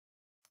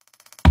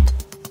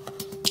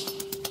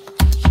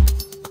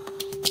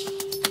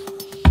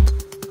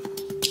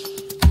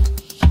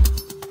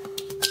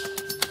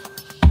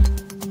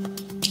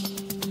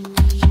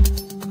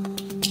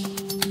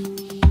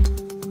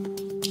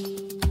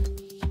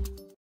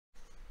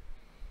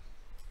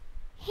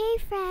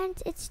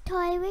friends, it's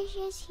Toy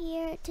Wishes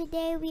here.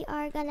 Today we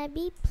are gonna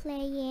be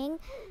playing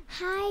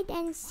Hide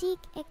and Seek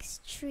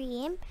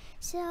Extreme.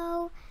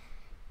 So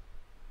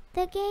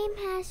the game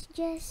has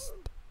just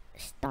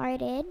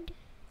started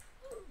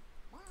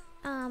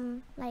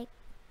like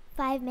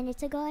 5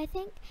 minutes ago, I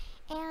think,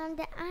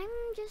 and I'm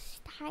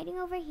just hiding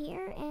over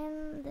here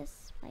in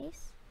this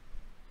place.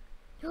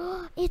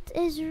 It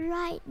is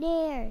right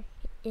there.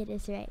 It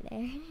is right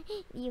there.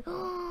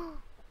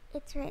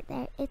 It's right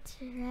there. It's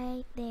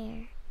right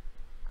there.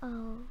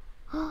 Oh,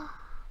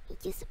 it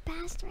just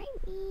passed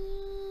right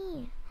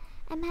me.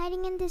 I'm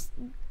hiding in this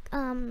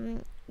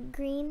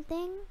green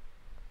thing.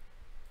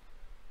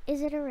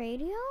 Is it a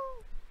radio?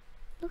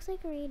 Looks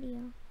like a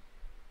radio.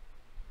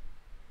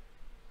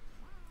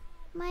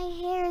 My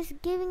hair is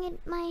giving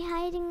it my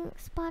hiding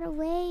spot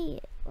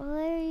away.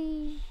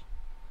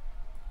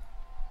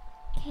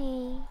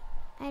 Okay,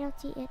 I don't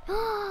see it.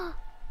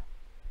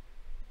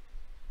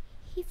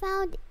 He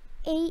found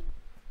 8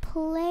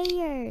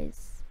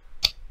 players.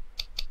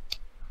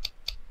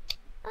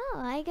 Oh,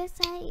 I guess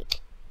I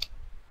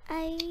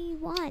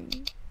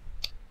won.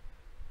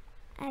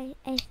 I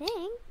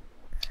think.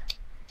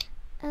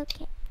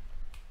 Okay.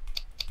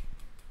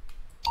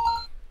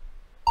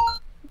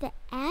 The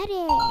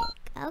attic.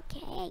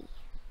 Okay.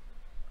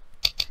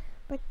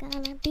 We're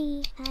gonna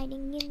be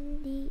hiding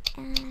in the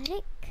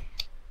attic.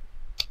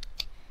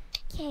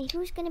 Okay,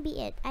 who's gonna be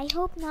it? I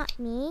hope not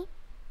me,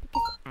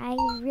 because I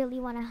really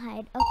wanna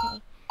hide.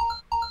 Okay.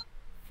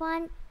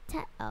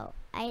 Oh,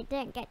 I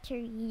didn't get to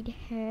read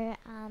her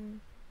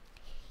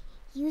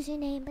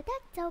username, but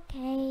that's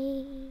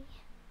okay.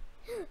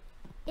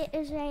 It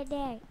is right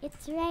there.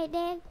 It's right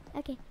there.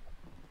 Okay.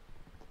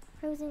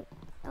 Frozen.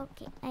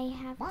 Okay, I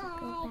have to go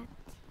back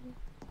to.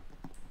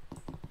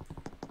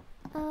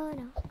 Oh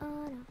no!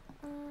 Oh no!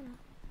 Oh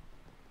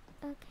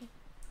no! Okay.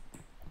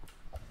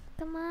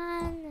 Come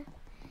on.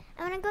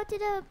 I wanna go to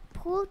the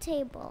pool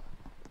table.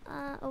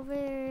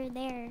 Over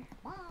there.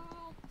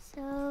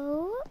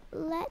 So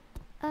let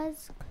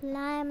us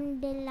climb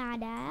the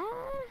ladder.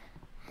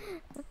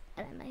 What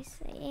am I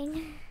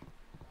saying?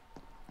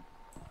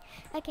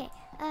 Okay.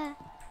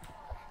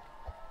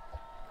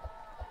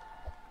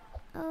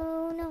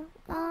 Oh no!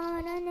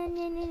 Oh no! No!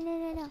 No! No!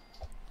 No! No!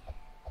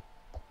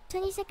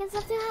 20 seconds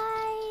left to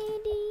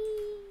hide.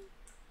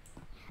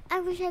 I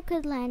wish I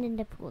could land in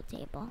the pool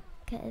table,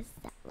 cause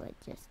that would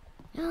just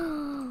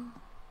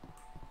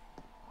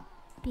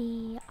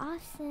be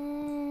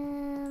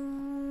awesome.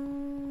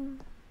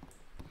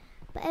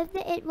 But if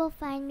it will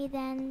find me,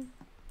 then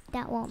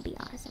that won't be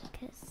awesome,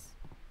 cause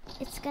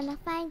it's gonna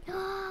find.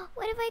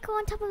 What if I go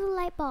on top of the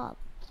light bulb?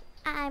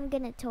 I'm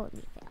gonna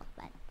totally fail,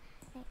 but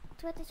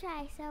it's worth a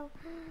try. So,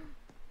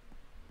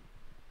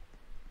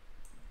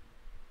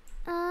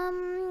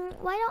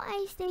 why don't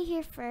I stay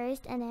here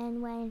first, and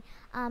then when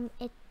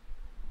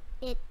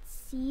it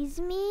sees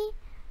me,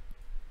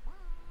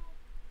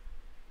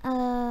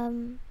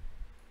 I'm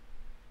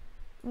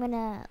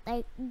gonna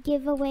like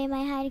give away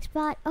my hiding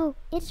spot. Oh,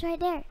 it's right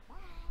there,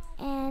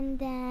 and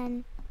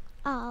then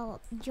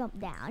I'll jump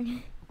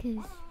down,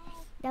 cause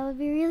that would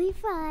be really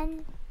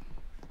fun.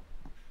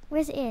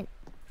 Where's it?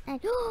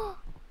 And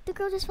the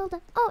girl just fell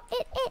down. Oh,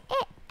 it!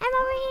 I'm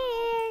over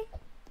here.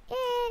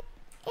 It.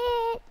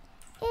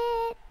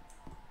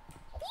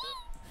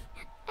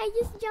 I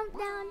just jumped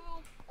down.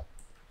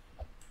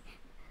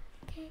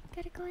 Okay,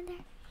 gotta go in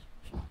there.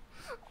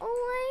 Oh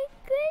my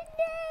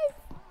goodness!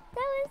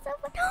 That was so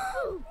fun.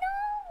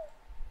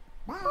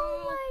 No! Oh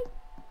my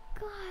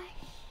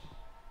gosh.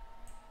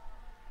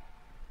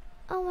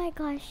 Oh my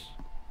gosh.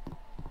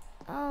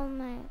 Oh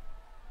my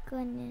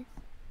goodness.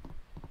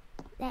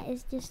 That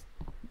is just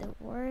the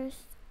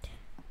worst.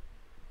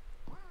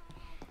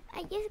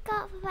 I just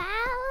got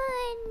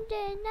found.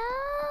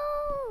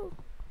 No!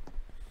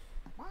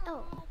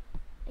 Oh,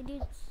 I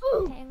did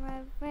hang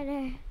right over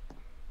there.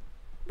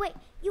 Wait,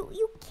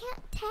 you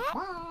can't tag?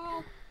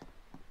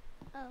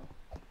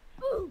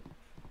 Oh.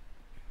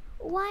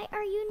 Why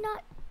are you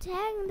not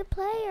tagging the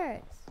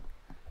players?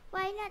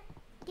 Why not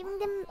giving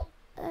them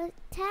a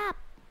tap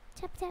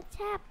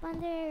on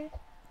their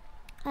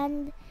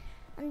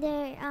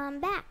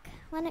back?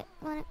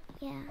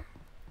 Yeah.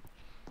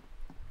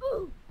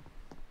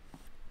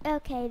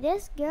 Okay,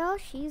 this girl,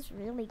 she's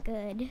really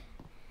good.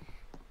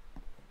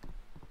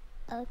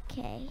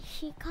 Okay,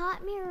 she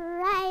caught me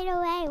right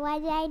away. Why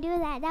did I do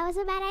that? That was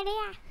a bad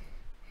idea.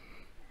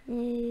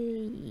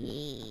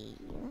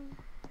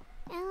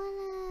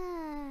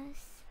 Elena,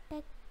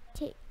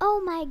 spectate. Oh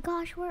my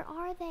gosh, where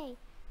are they?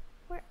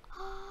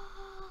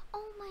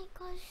 Oh my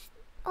gosh.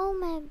 Oh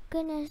my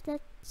goodness,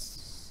 that's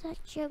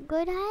such a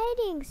good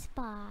hiding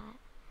spot.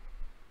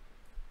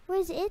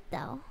 Where's it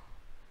though?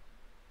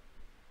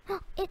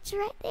 It's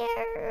right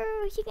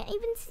there. You can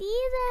even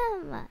see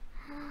them.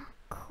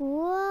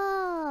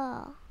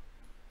 Cool.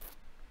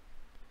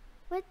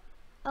 What?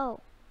 Oh.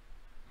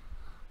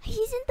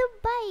 He's in the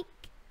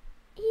bike.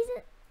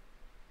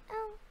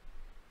 Oh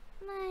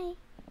my.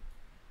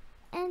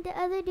 And the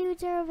other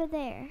dudes are over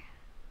there.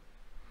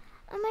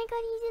 Oh my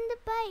god, he's in the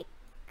bike.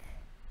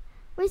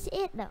 Where's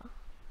it though?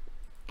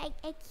 I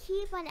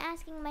keep on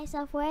asking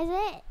myself, where's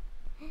it?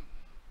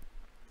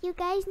 You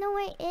guys know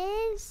where it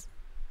is?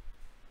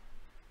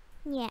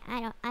 Yeah,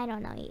 I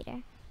don't know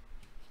either.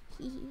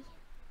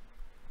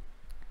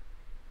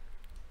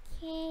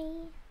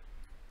 Okay.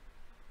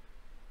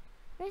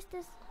 Where's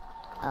this?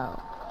 Oh.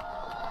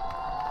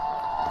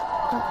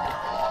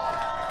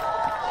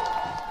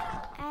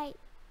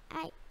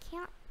 I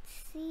can't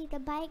see the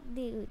bike,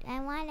 dude.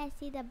 I wanna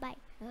see the bike.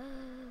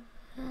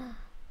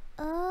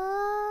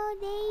 Oh,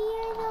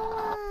 they are the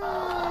one.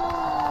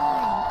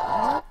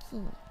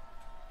 Okay.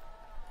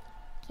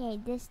 Okay,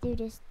 this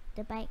dude is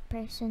the bike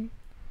person.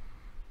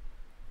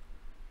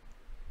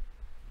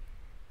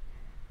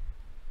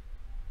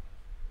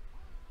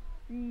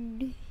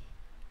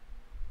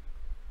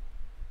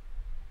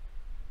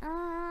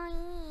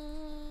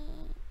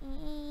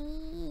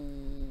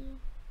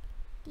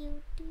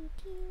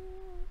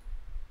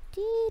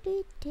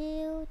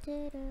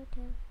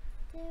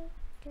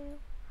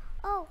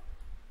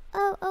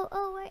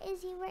 Oh, where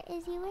is he? Where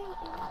is he? Oh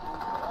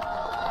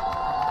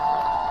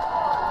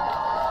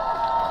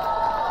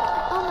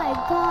my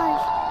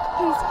gosh,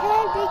 his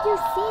head, did you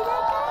see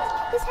that,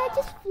 guys? His head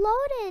just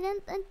floated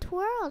and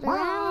twirled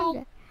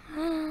around.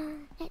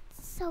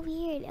 That's so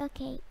weird.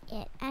 Okay,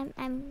 I'm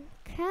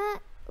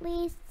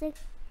currently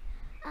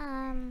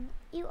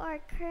you are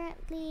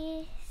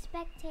currently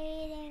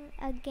spectating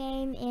a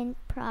game in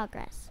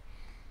progress.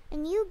 A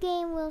new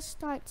game will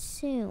start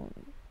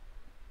soon.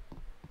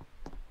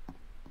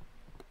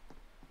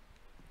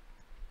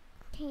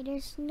 Okay,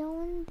 there's no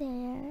one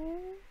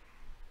there.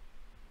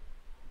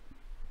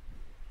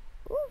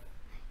 Ooh,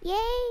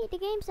 yay, the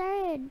game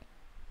started.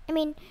 I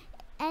mean,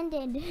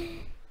 ended.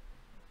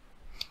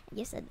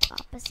 You said the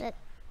opposite.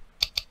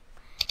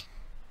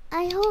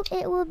 I hope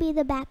it will be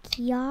the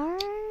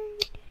backyard.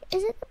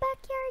 Is it the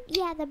backyard?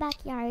 Yeah, the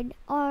backyard.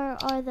 Or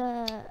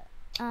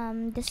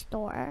the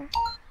store.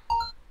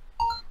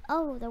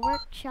 Oh, the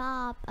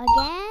workshop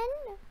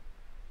again?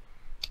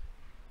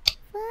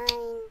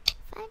 Fine.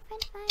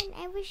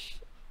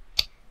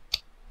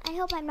 I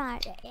hope I'm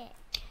not it.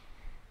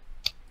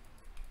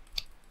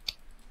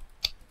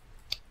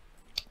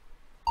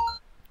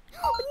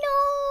 Oh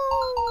no!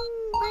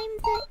 I'm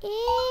the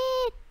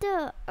it!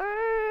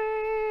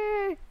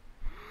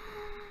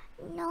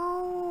 No.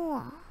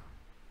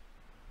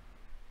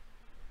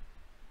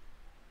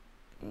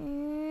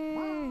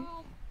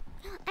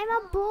 I'm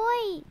a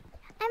boy!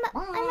 I'm a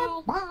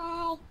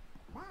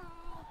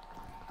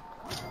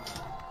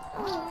Oh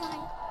my.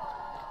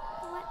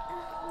 What?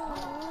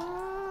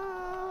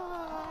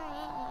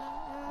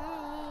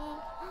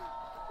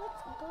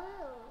 What's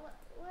glue?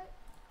 What's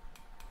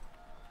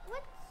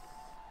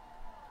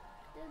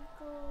the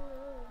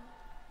glue?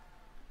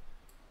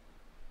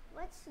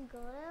 What's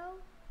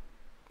glue?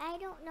 I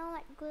don't know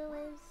what glue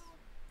is.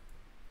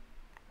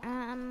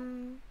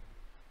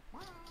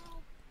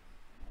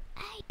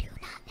 I do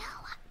not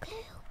know what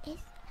glue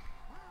is.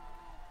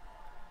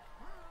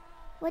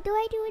 What do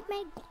I do with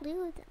my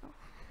glue though?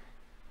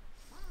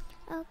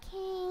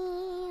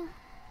 Okay.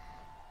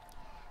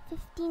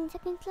 15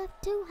 seconds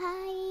left to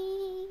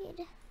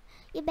hide.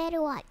 You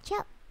better watch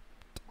out.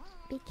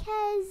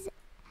 Because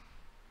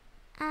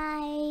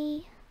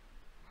I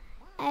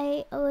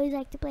always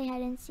like to play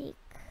hide and seek.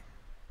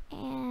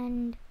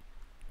 And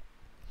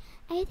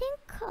I think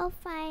I'll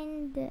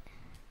find...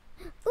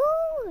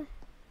 Ooh!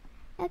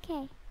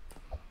 Okay.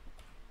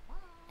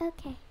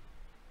 Okay.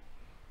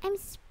 I'm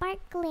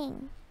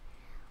sparkling.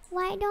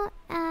 Why don't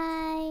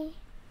I...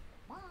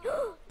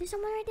 There's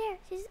someone right there.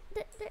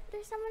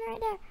 There's someone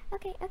right there.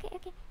 Okay. I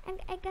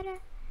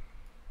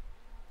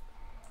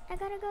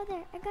gotta go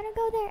there. I gotta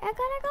go there.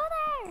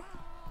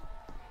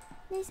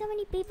 There's so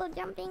many people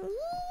jumping.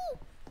 Yee!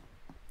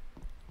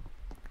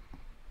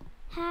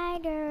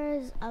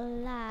 Hiders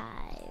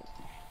alive.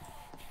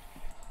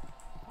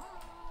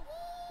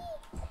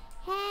 Yee!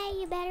 Hey,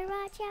 you better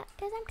watch out,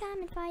 cause I'm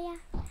coming for ya.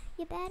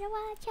 You better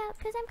watch out,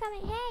 cause I'm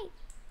coming.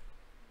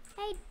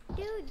 Hey,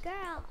 dude,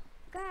 girl,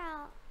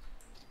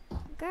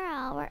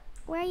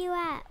 where you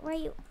at? Where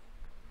you?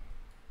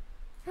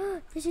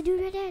 There's a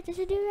dude right there. Yeah,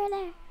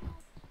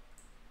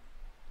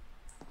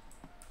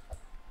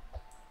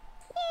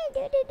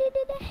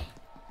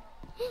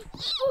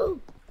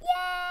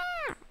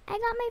 yeah! I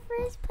got my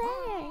first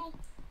player.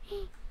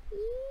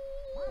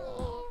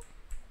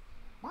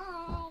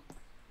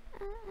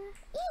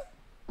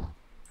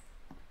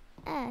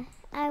 Yeah.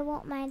 I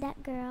won't mind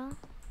that girl.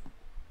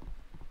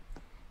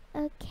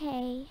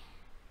 Okay.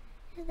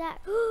 Is that?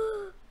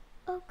 Oh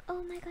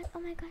my gosh.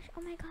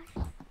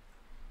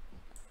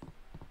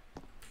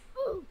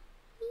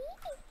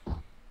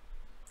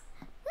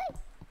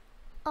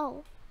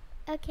 Oh.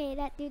 Okay,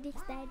 that dude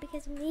just died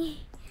because of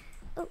me.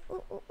 Oh.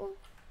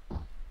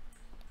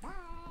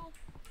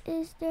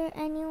 Is there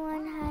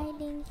anyone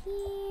hiding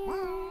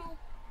here?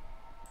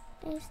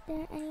 Is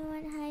there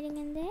anyone hiding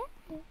in there?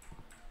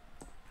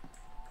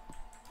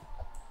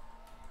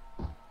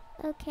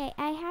 Okay,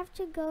 I have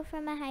to go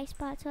from a high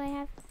spot, so I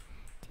have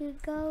to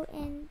go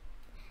in.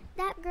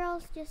 That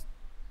girl's just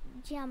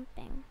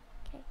jumping.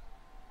 Okay.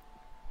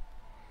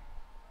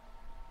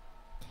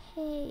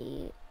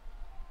 Okay.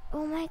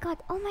 Oh my god.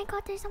 Oh my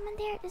god, there's someone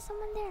there. There's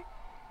someone there.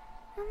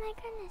 Oh my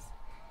goodness.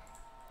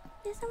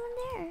 There's someone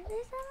there.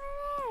 There's someone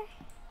there.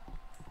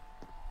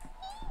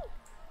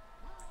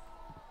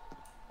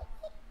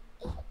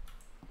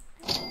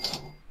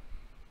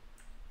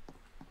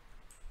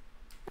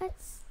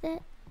 What's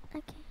that?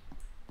 Okay.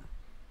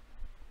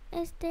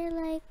 Is there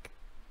like...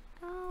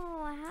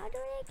 Oh, how do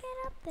I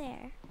get up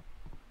there?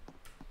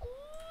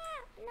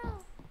 Yeah, no.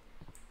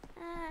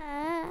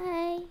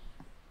 Hi.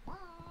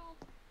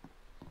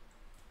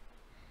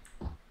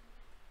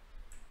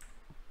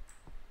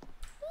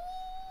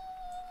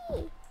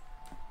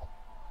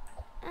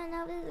 I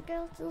know this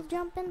girl's still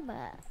jumping,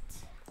 but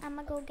I'm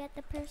gonna go get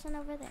the person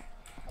over there.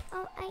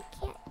 Oh, I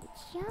can't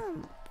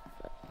jump.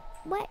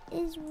 What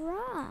is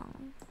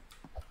wrong?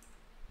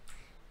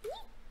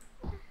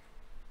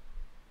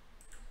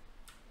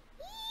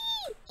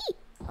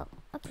 Oh,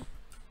 okay.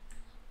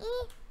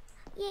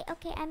 Yeah,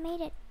 okay, I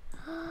made it.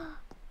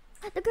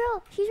 The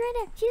girl, she's right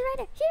there. She's right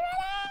there. She's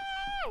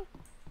right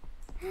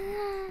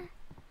there.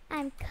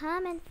 I'm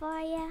coming for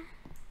you.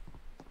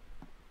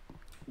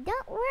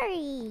 Don't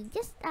worry,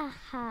 just a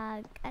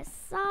hug, a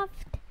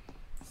soft,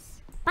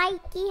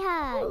 spiky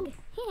hug.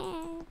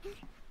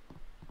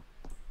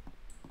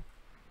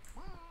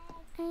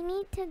 I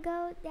need to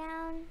go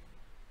down.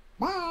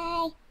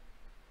 Bye.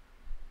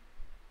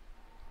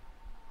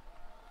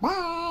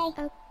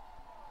 Bye.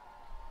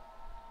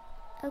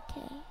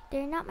 Okay,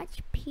 there are not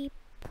much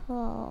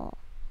people.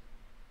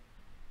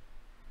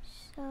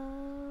 So...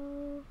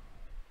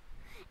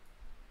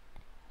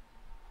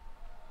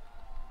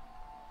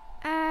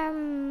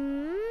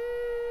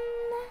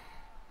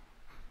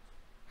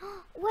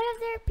 What if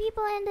there are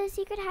people in the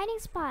secret hiding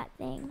spot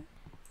thing?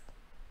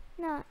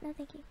 No, no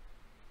thank you.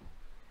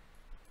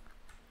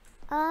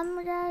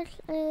 There's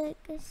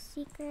like a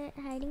secret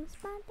hiding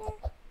spot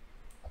there.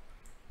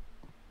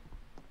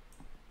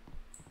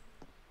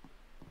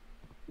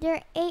 There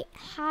are 8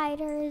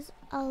 hiders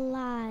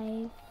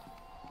alive.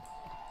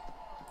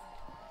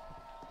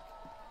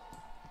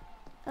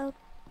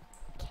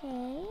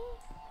 Okay.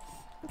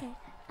 Okay.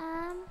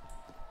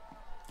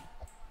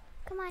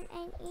 Come on,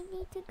 I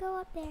need to go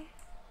up there.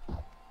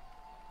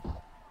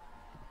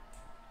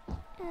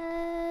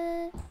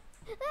 There's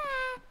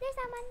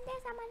someone,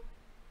 there's someone.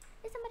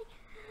 There's somebody.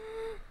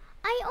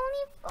 I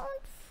only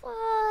found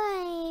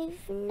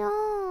 5. No.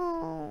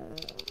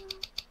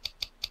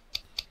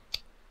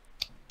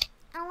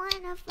 I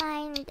wanna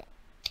find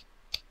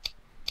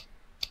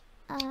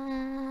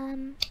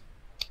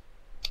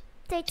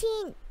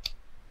 13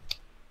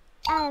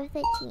 out of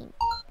 13.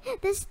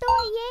 The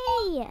store,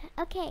 yay!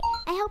 Okay,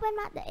 I hope I'm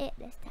not the it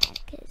this time,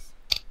 cause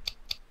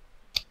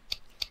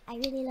I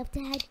really love to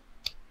hide.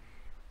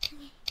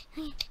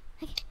 Okay.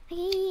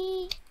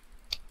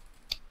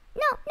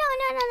 No,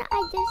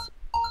 I just...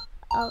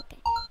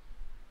 Okay.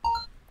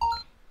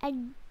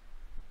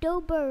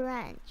 Adobe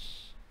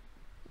Ranch.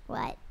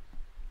 What?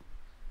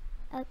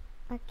 Oh,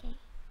 okay.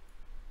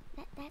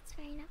 That's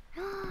fair enough.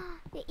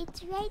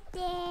 It's right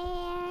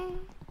there.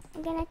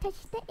 I'm gonna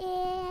touch the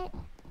it.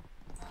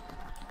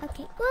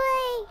 Okay.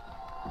 Wait.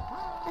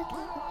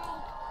 Okay.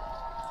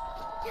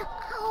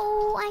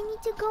 Oh, I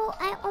need to go.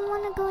 I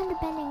want to go in the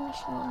vending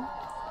machine.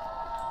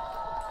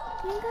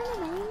 Can I go in the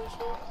vending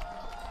machine?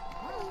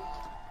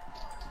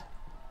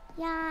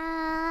 Yes.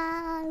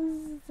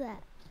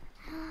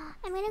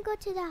 I'm gonna go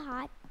to the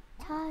hot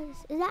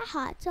sauce. Is that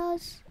hot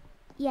sauce?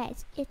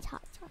 Yes, it's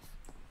hot sauce.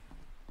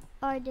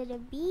 Order the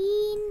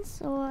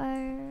beans or I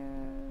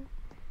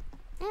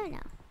don't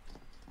know.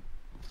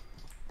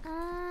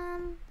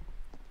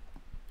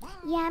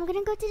 Yeah, I'm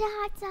gonna go to the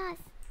hot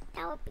sauce.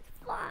 That would be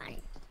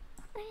fun.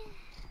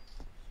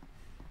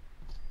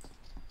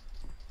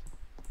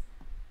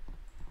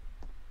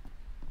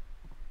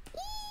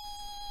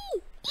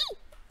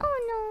 Oh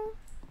no.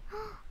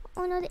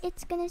 Oh no,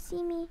 it's gonna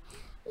see me.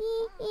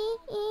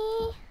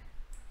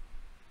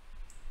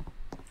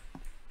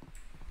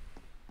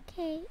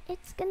 Okay,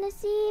 it's gonna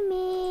see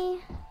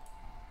me.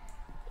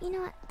 You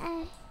know what?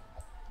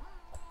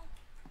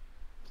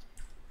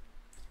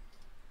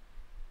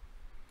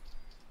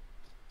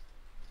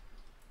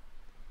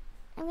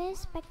 I'm gonna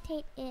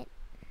spectate it.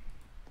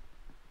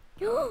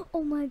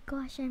 Oh my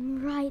gosh,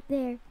 I'm right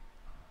there.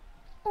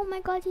 Oh my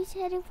god, he's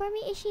heading for me.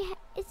 Is he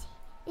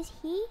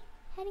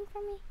heading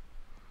for me?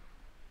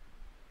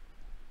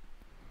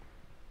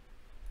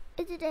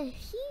 Is it a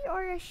he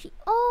or a she?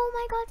 Oh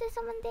my god, there's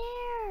someone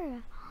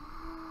there.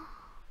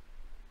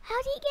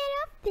 How'd he get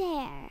up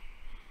there?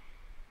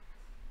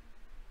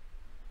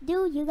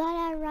 Dude, you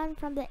gotta run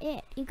from the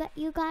it.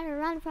 You gotta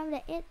run from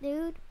the it,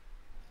 dude.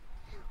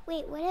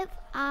 Wait, what if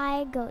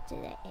I go to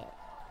the it?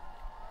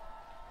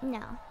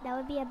 No, that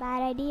would be a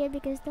bad idea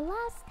because the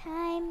last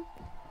time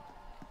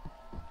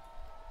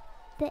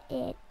the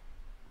it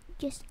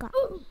just got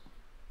me.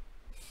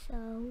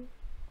 So,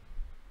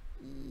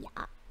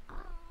 yeah.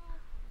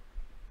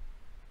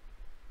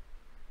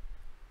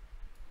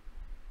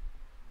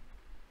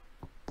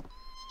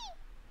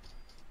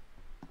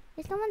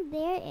 no one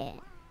there.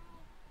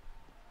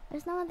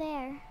 There's no one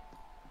there.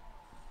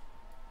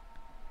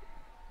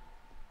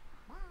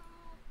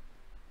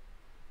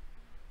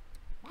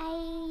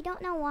 I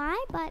don't know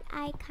why, but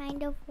I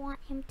kind of want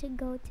him to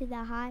go to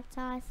the hot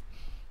sauce,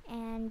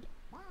 and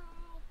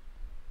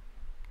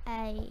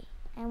I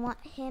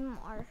want him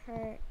or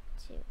her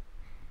to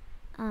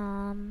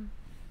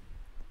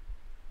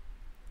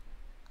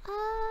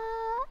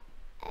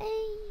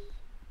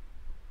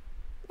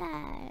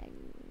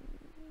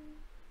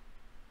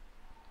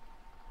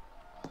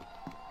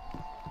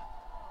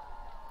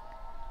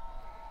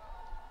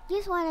I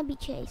just want to be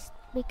chased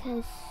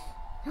because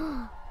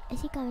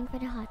is he going for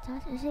the hot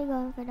sauce? Is he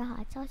going for the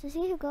hot sauce? Is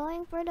he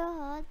going for the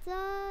hot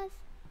sauce?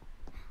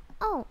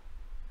 Oh,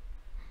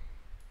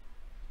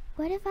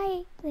 what if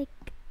I like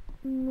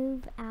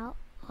move out?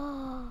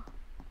 Oh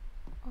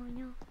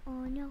no,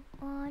 oh no,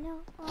 oh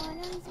no, oh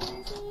no, he's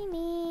gonna see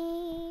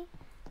me,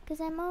 'cause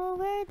I'm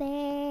over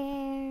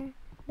there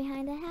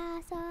behind the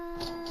hot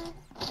sauce.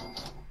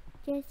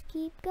 Just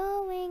keep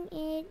going,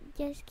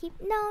 just keep,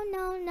 no,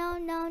 no, no,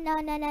 no, no,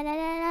 no, no, no, no,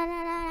 no,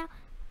 no,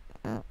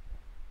 no.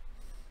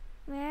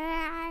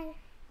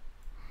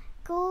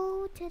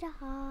 Go to the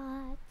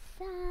hot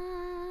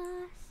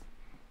sauce.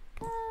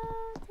 Go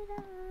to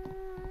the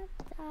hot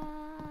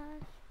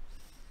sauce.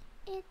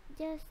 It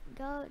just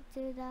go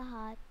to the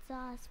hot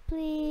sauce.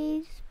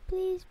 Please,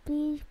 please,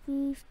 please,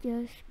 please,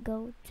 just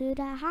go to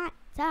the hot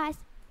sauce.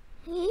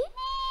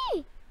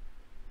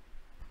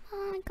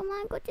 Come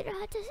on, go to the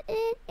hot sauce.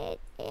 It.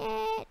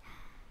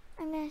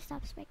 I'm gonna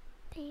stop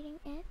spectating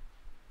it.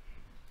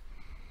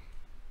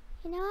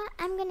 You know what?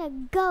 I'm gonna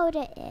go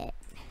to it.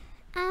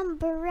 I'm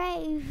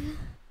brave.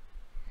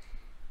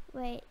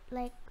 Wait,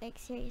 like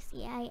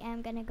seriously, I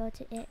am gonna go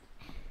to it.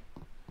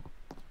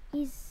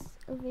 He's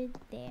over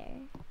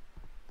there.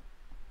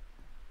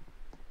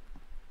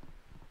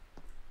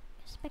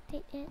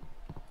 Spectate it.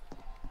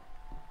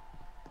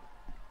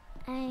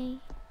 I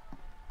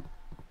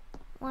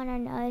wanna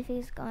know if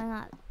he's going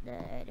out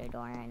the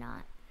door or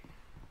not.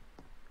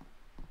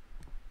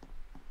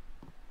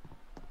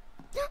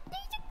 There's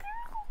a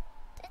girl!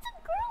 There's a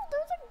girl!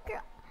 There's a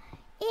girl!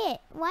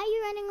 It! Why are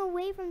you running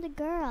away from the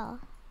girl?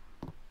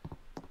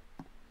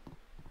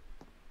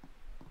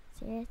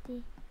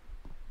 Seriously?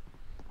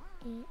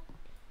 It.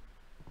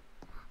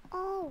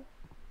 Oh!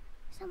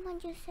 Someone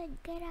just said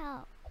get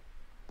out.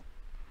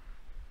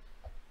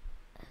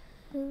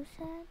 Who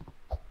said?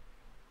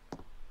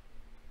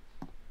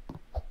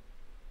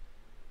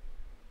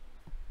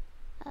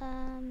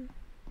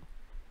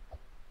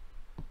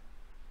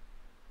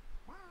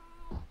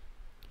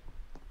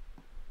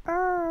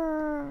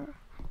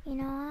 You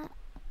know what?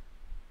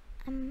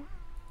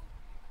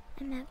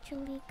 I'm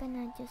actually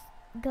gonna just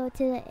go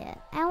to the it.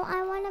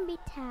 I wanna be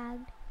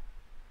tagged,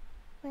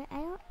 but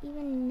I don't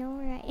even know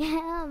where I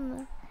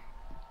am.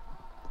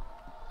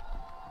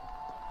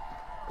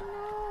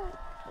 No,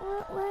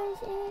 where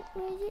is it?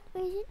 Where is it?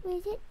 Where is it? Where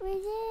is it? Where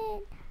is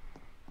it?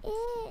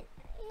 It.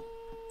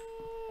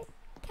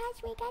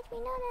 Catch me! Catch me!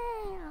 No, no,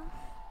 no, no.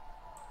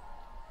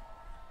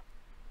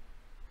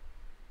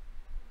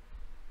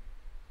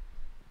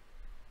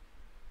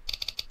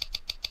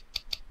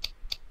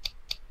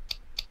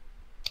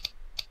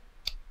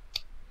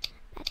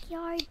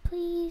 Backyard,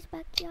 please,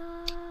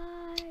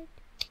 backyard.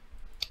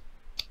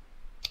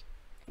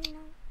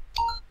 No.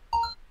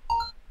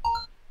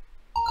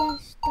 Then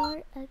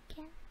start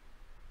again.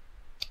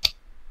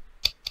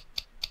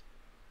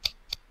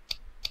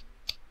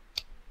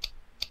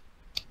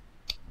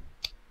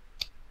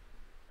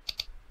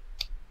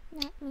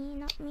 Not me,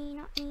 not me,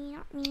 not me,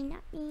 not me,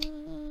 not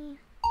me.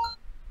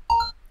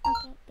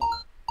 Okay,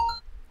 good.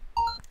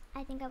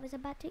 I think I was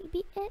about to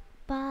beat it,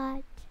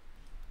 but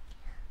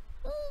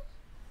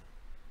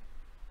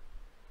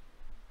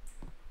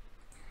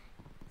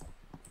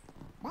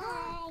Bye.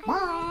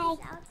 I like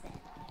this outfit.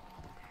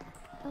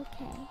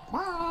 Okay.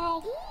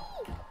 Bye.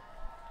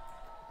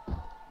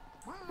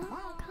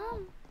 Oh,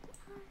 come.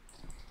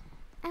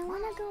 I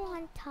want to go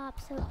on top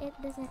so it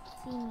doesn't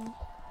see me.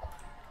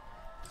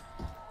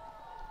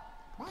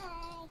 Bye.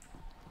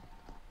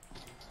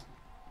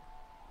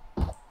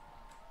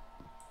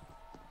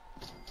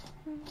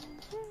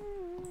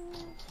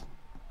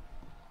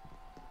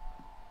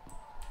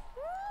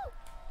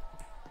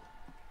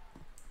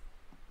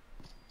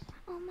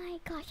 Oh my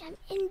gosh, I'm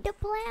in the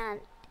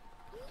plant.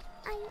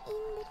 I'm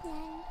in the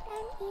plant.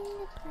 I'm in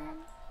the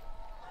plant.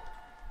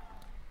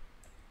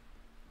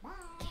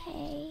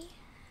 Okay.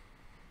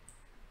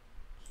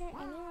 Is there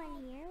anyone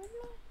here with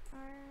me?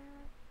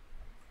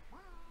 Or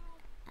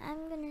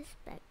I'm gonna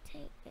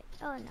spectate it.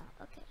 Oh no,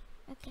 okay.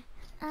 Okay.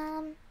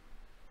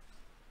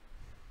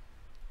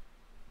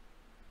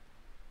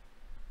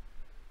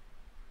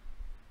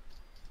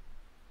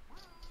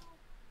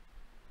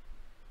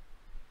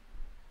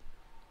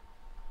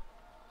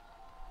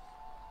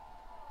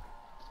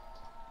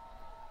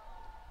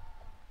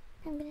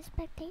 I'm gonna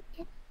spectate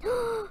it.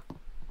 No!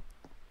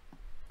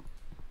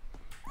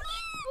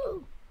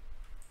 No!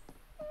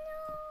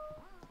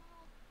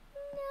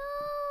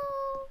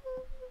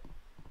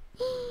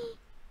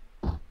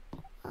 No!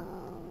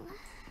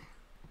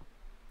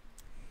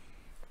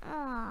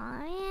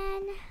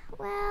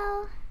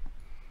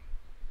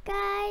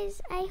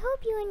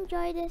 you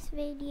enjoyed this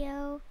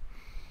video,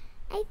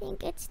 I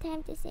think it's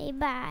time to say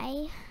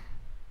bye.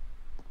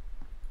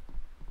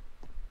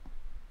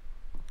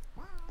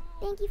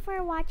 Thank you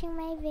for watching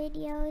my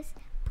videos.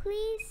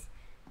 Please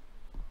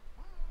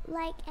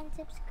like and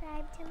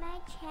subscribe to my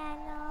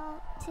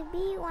channel to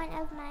be one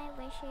of my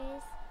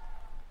wishes.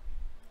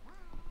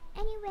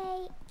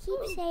 Anyway, keep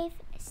safe,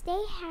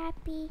 stay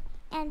happy,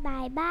 and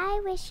bye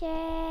bye,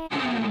 wishes.